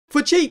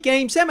For cheat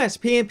games,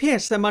 MSP and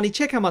PSN money,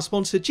 check out my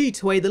sponsor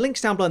G2A, the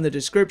link's down below in the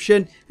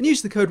description, and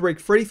use the code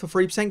RIGFREE for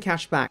 3%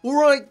 cashback.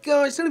 Alright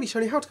guys, I'm going to be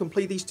showing you how to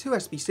complete these two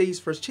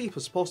SBCs for as cheap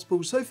as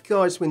possible, so if you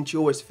guys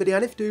enjoy this video,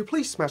 and if you do,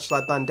 please smash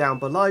that button down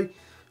below.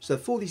 So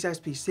for these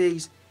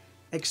SBCs,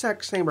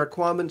 exact same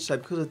requirements, so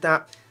because of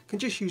that, you can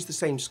just use the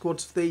same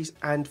squads for these,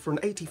 and for an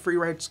 83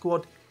 rated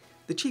squad,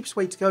 the cheapest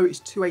way to go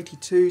is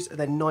 282s and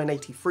then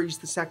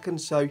 983s the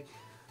second, so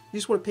you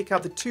just want to pick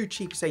out the two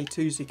cheapest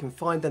 82s you can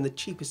find, then the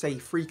cheapest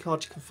 83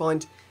 cards you can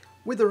find.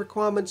 With the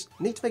requirements,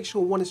 you need to make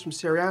sure one is from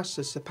Serie A,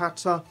 so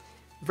Zapata,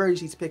 very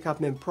easy to pick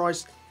up in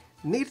price.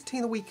 You need a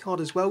Team of the Week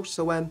card as well,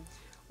 so when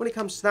it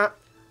comes to that,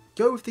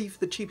 go with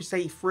the cheapest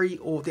 83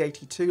 or the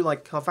 82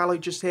 like Carvalho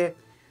just here.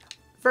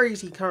 Very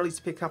easy currently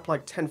to pick up,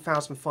 like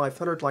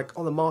 10,500 like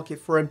on the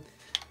market for him.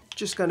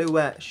 Just going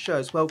to show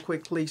as well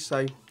quickly,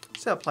 so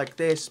set up like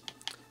this.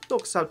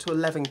 Knocks out to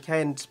 11k,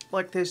 and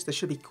like this there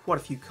should be quite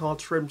a few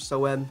cards for him,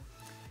 so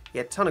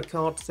yeah, ton of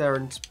cards there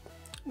and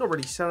not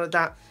really selling at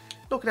that.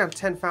 Knocking down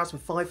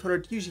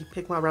 10,500, usually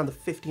pick one around the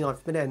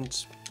 59th minute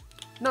and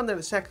none there in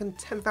a second.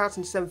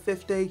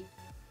 10,750,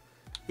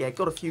 yeah,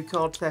 got a few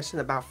cards there in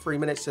about 3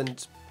 minutes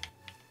and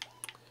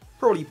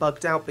probably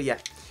bugged out, but yeah,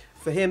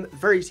 for him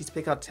very easy to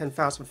pick up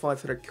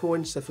 10,500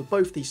 coins. So for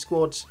both these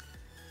squads,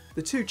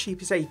 the two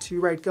cheapest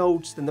 82 rated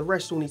golds, then the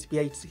rest all need to be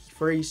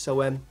 83,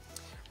 so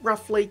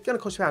roughly going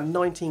to cost you about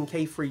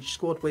 19k for each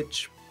squad,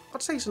 which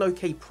I'd say is an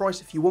okay price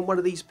if you want one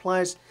of these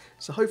players.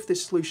 So hope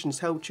this solution's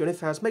helped you, and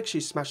if it has, make sure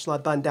you smash the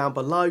like button down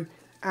below,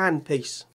 and peace.